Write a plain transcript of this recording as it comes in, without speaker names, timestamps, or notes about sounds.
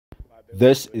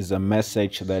This is a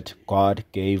message that God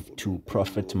gave to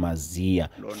Prophet Maziya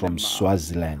from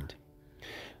Swaziland.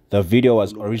 The video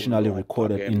was originally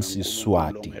recorded in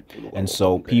siSwati, and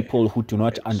so people who do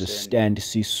not understand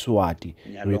siSwati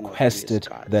requested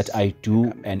that I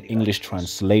do an English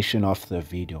translation of the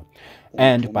video.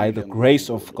 And by the grace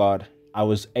of God, I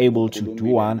was able to do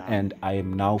one, and I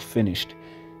am now finished.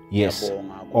 Yes,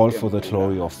 all for the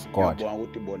glory of God.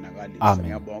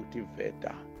 Amen.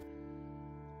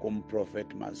 Prophet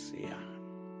Maziya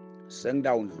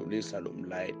sengidawudlulisa lo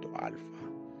mlayito alpha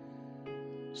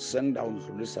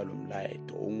sengidawudlulisa lo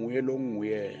mlayito unguye lo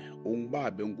nguye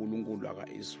ungibabe uNkulunkulu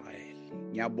aka-Israyeli.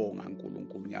 Ngiyabonga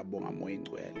uNkulunkulu, ngiyabonga moya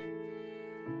ingcwele.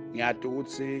 Ngiyathi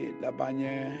ukuthi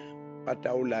labanye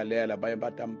batawulalela, labanye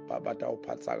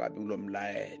batawuphatha kabi kulo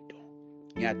mlayito.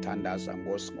 Ngiyathandaza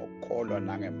Nkosi ngokukholwa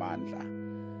nangemandla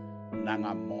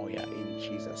nangamoya, in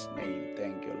Jesus name.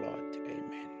 Thank you Lord. Amen.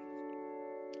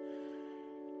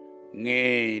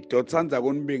 I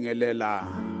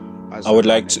would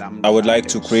like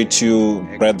to greet you,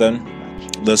 brethren,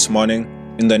 this morning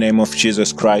in the name of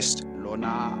Jesus Christ.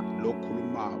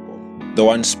 The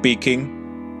one speaking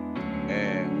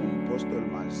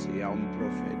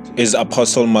is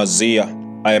Apostle Maziya.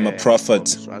 I am a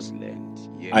prophet.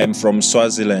 I am from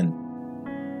Swaziland.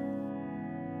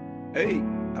 Hey,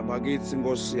 abakithi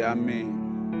Nkosi yami,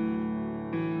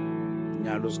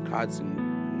 nyalo sikhathi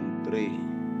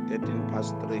 13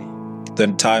 past 3. The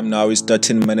time now is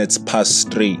 13 minutes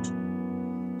past 3.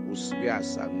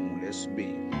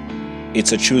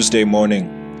 It's a Tuesday morning.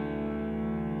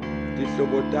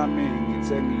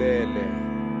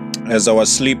 As I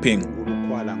was sleeping,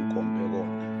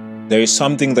 there is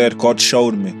something that God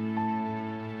showed me.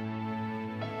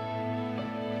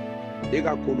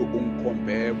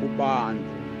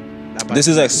 This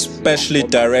is especially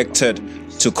directed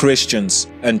to Christians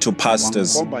and to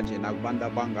pastors,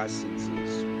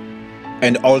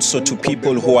 and also to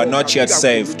people who are not yet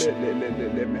saved.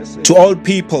 To all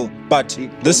people, but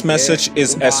this message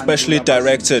is especially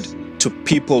directed to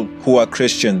people who are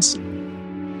Christians.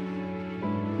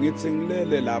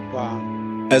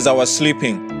 As I was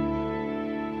sleeping,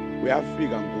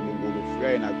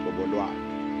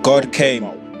 God came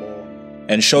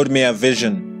and showed me a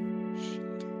vision.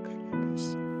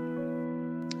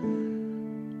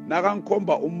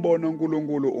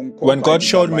 When God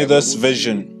showed me this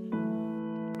vision,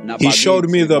 He showed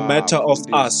me the matter of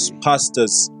us,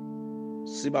 pastors.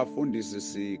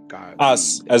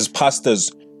 Us, as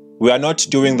pastors, we are not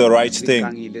doing the right thing.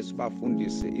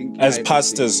 As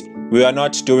pastors, we are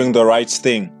not doing the right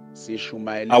thing.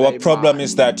 Our problem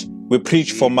is that we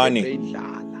preach for money.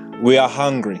 We are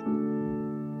hungry.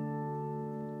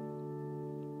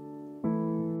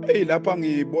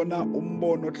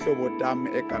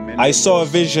 I saw a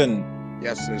vision.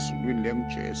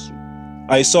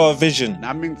 I saw a vision.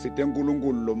 I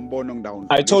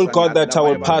told God that I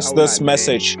will pass this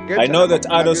message. I know that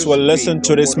others will listen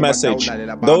to this message.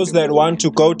 Those that want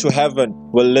to go to heaven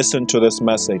will listen to this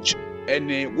message.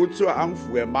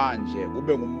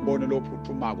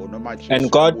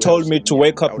 And God told me to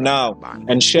wake up now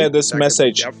and share this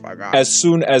message as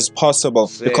soon as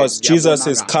possible, because Jesus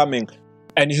is coming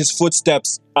and His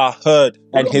footsteps are heard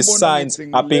and His signs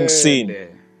are being seen.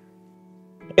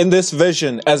 In this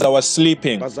vision, as I was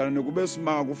sleeping, a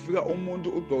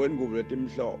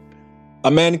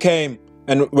man came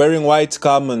and wearing white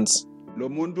garments.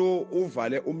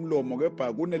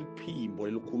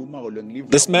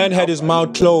 This man had his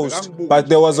mouth closed, but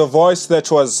there was a voice that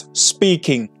was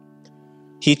speaking.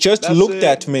 He just looked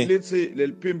at me,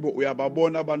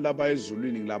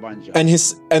 and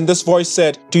this voice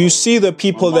said, "Do you see the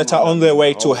people that are on their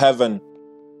way to heaven?"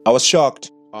 I was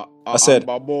shocked. I said,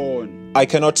 "I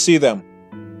cannot see them."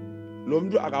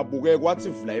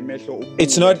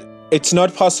 It's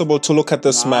not possible to look at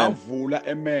this man.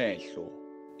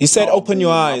 He said, "Open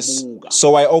your eyes."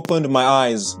 So I opened my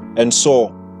eyes and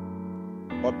saw.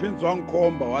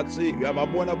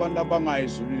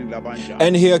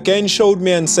 And he again showed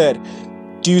me and said,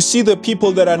 "Do you see the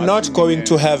people that are not going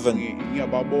to heaven?"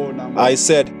 I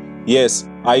said, "Yes,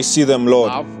 I see them,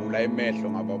 Lord."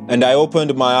 And I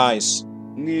opened my eyes.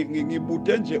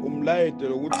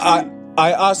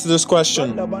 I asked this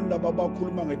question: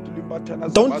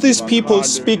 don't these people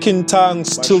speak in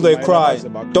tongues till they cry?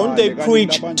 Don't they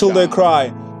preach till they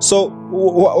cry? So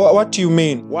what do you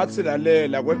mean?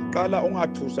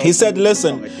 He said,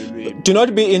 "Listen, do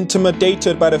not be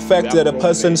intimidated by the fact that a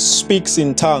person speaks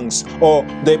in tongues, or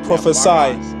they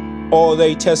prophesy, or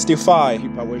they testify,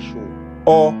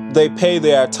 or they pay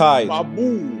their tithe.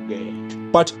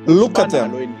 But look at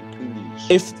them.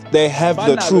 If they have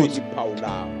the truth,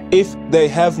 if they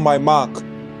have my mark.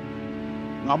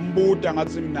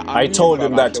 I told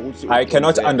him that I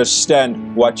cannot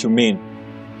understand what you mean.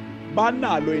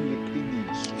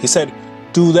 He said,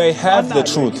 do they have the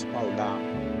truth?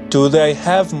 Do they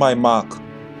have my mark?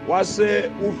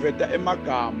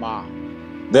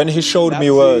 Then he showed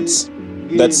me words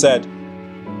that said,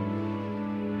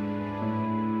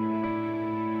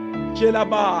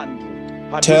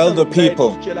 tell the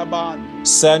people,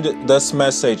 send this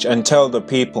message and tell the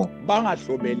people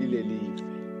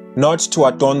not to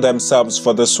adorn themselves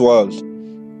for this world.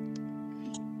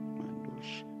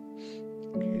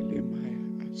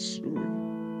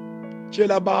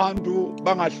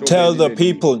 Tell the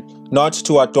people not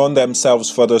to adorn themselves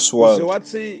for this world.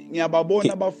 He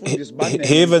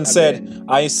even said,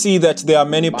 I see that there are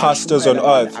many pastors on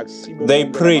earth. They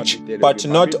preach, but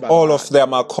not all of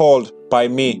them are called by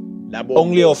me.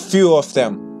 Only a few of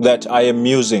them that I am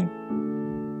using.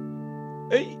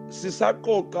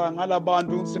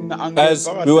 As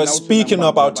we were speaking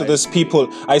about these people,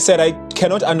 I said, I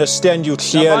cannot understand you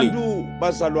clearly.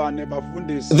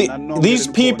 These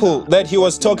people that he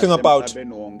was talking about,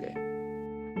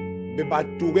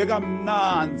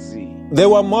 they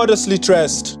were modestly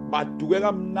dressed.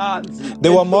 They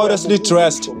were modestly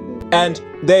dressed, and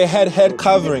they had head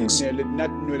coverings.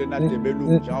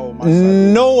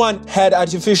 No one had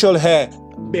artificial hair.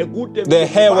 Their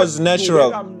hair was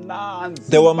natural.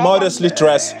 They were modestly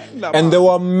dressed, and there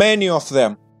were many of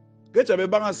them. But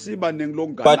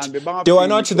they were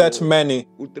not that many.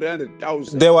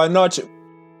 They were not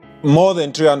more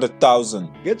than 300,000.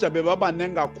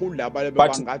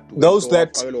 But those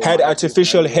that had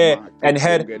artificial hair and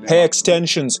had hair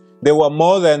extensions, they were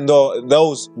more than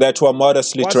those that were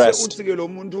modestly dressed.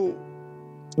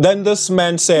 Then this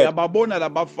man said,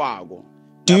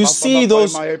 do you see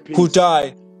those who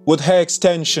die with hair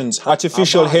extensions,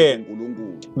 artificial hair?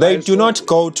 They do not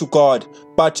go to God,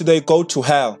 but they go to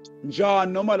hell.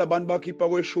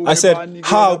 I said,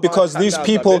 how? Because these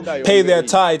people pay their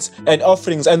tithes and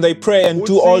offerings and they pray and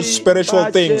do all spiritual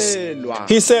things.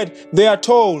 He said, they are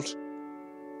told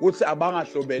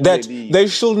that they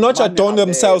should not adorn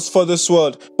themselves for this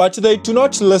world, but they do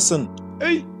not listen.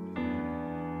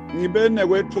 I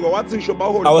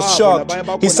was shocked.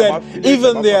 He said,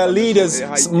 even their leaders,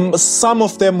 some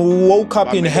of them woke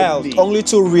up in hell only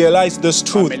to realize this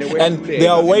truth, and they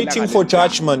are waiting for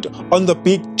judgment on the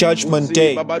big judgment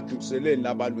day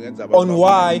on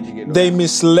why they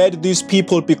misled these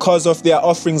people because of their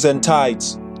offerings and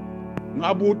tithes.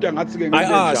 I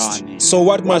asked, so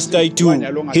what must I do?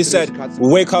 He said,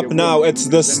 wake up now, it's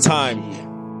this time.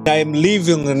 I am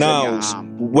leaving now.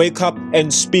 Wake up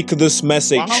and speak this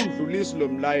message.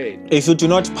 If you do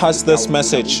not pass this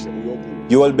message,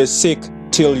 you will be sick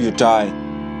till you die.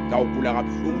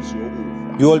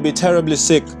 You will be terribly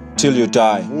sick till you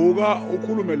die.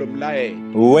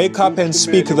 Wake up and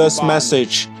speak this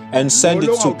message and send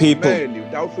it to people.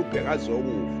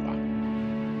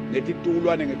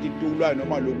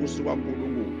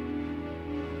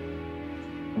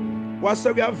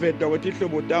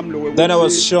 Then I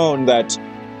was shown that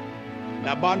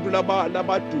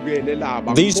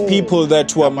these people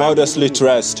that were modestly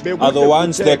dressed are the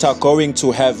ones that are going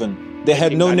to heaven. They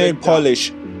had no nail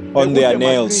polish on their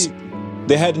nails.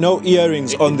 They had no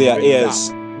earrings on their ears.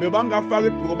 They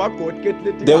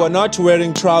were not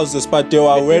wearing trousers, but they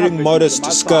were wearing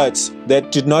modest skirts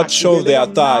that did not show their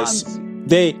thighs.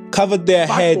 They covered their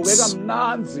heads.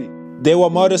 They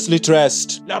were modestly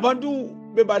dressed.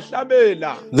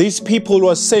 These people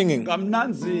were singing,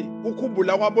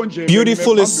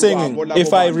 beautifully singing.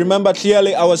 If I remember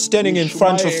clearly, I was standing in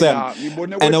front of them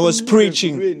and I was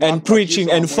preaching and preaching,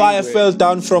 and fire fell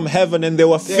down from heaven and they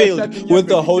were filled with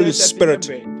the Holy Spirit.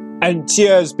 And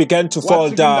tears began to fall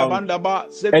down.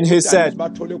 And he said,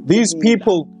 these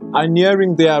people are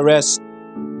nearing their rest.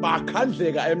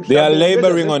 They are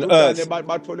laboring on earth,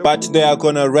 but they are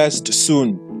going to rest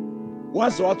soon.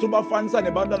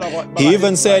 He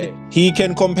even said he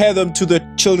can compare them to the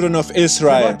children of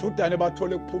Israel.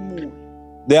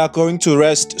 They are going to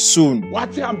rest soon.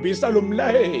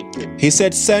 He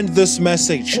said, send this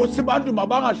message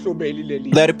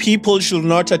that people should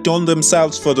not adorn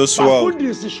themselves for this world.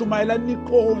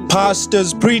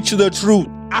 Pastors, preach the truth.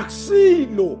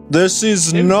 This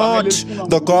is not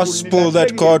the gospel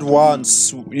that God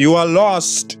wants. You are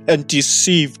lost and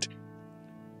deceived.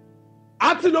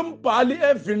 The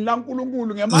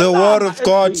word of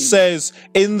God says,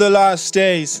 in the last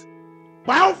days,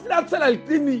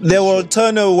 they will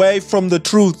turn away from the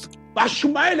truth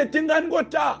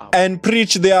and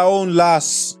preach their own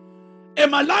lusts.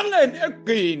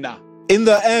 In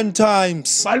the end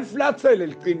times,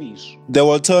 they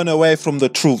will turn away from the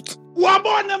truth.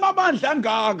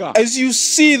 As you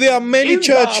see, there are many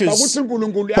churches,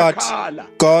 but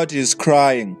God is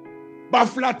crying.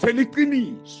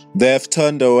 They have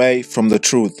turned away from the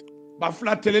truth.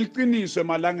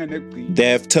 They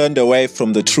have turned away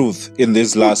from the truth in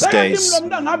these last days.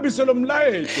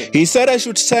 He said I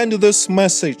should send this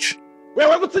message.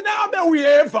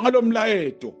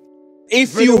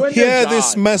 If you hear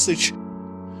this message,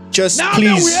 just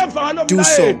please do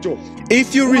so.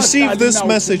 If you receive this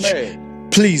message,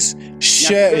 please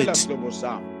share it.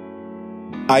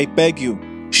 I beg you,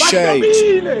 share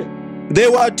it. They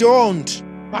were adorned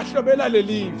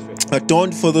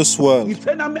for this world.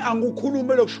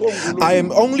 I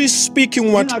am only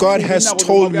speaking what God has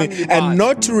told me, and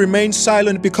not to remain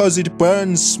silent because it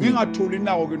burns me.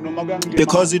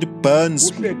 Because it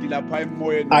burns me.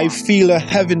 I feel a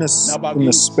heaviness in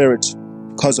the spirit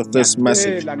because of this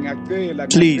message.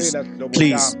 Please,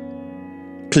 please,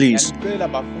 please,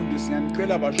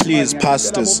 please,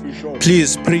 pastors,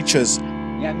 please, preachers,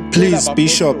 please,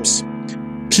 bishops,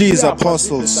 please,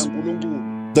 apostles.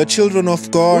 The children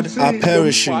of God are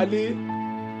perishing.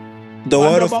 The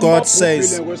word of God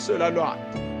says,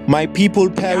 my people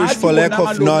perish for lack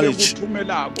of knowledge.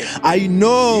 I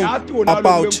know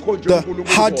about the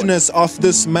hardness of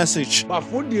this message.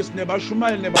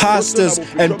 Pastors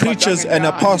and preachers and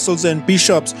apostles and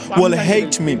bishops will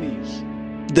hate me.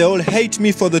 They will hate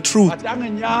me for the truth.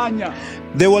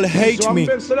 They will hate me.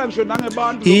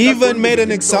 He even made an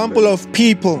example of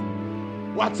people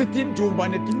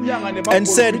and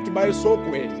said,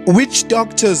 which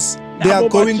doctors they are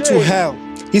going to hell.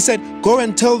 He said, go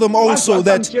and tell them also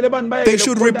that they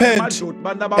should repent.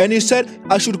 And he said,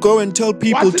 I should go and tell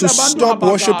people to stop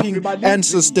worshipping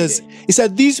ancestors. He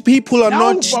said, these people are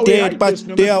not dead, but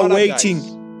they are waiting.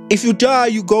 If you die,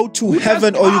 you go to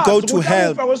heaven or you go to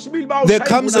hell. There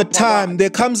comes a time, there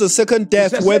comes a second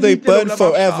death where they burn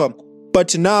forever.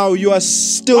 But now you are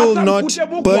still not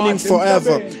burning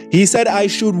forever. He said I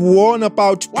should warn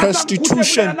about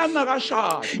prostitution.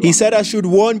 He said I should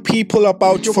warn people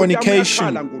about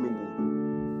fornication.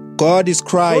 God is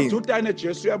crying.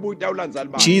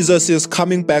 Jesus is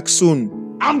coming back soon.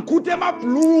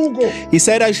 He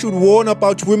said I should warn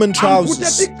about women's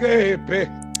trousers.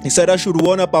 He said I should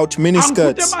warn about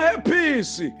miniskirts.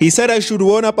 He said I should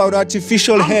warn about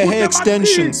artificial hair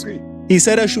extensions. He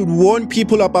said I should warn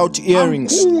people about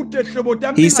earrings.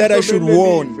 He said I should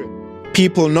warn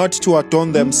people not to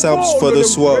adorn themselves for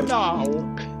this world.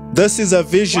 This is a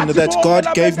vision that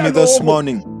God gave me this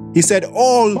morning. He said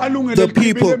all the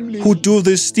people who do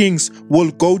these things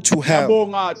will go to hell.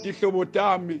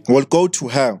 Will go to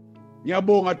hell.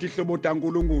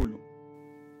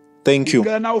 Thank you.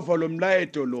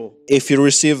 If you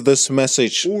receive this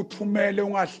message,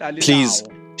 please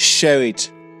share it.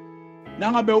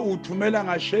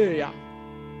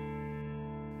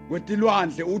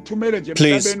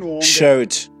 Please share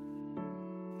it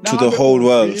to the whole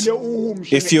world.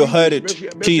 If you heard it,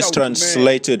 please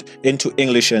translate it into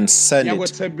English and send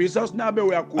it.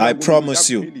 I promise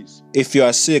you, if you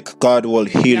are sick, God will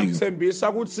heal you.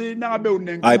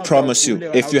 I promise you,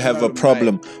 if you have a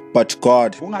problem, but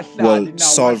God will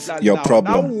solve your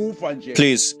problem.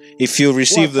 Please, if you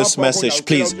receive this message,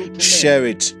 please share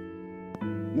it.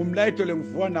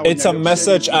 It's a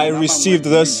message I received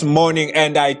this morning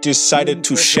and I decided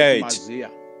to share it.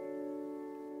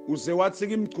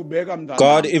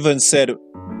 God even said,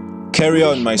 carry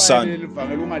on, my son,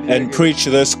 and preach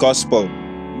this gospel.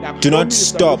 Do not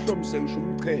stop.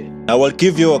 I will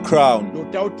give you a crown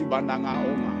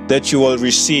that you will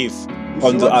receive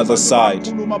on the other side.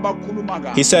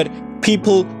 He said,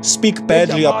 people speak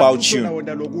badly about you,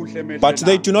 but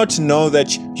they do not know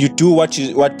that you do what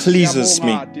pleases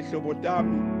me.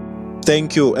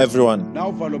 Thank you, everyone.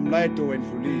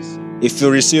 If you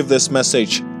receive this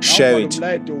message, share it.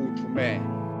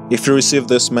 If you receive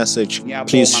this message,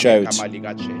 please share it.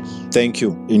 Thank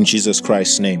you, in Jesus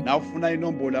Christ's name.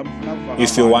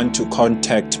 If you want to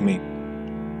contact me,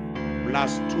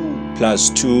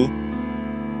 +2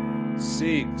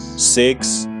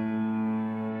 6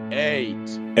 8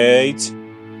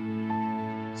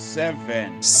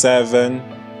 7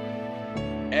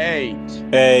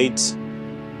 8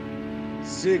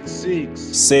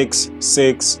 6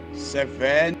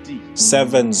 70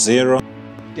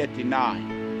 39.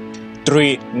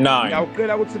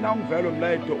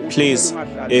 Please,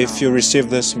 if you receive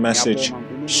this message,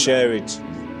 share it.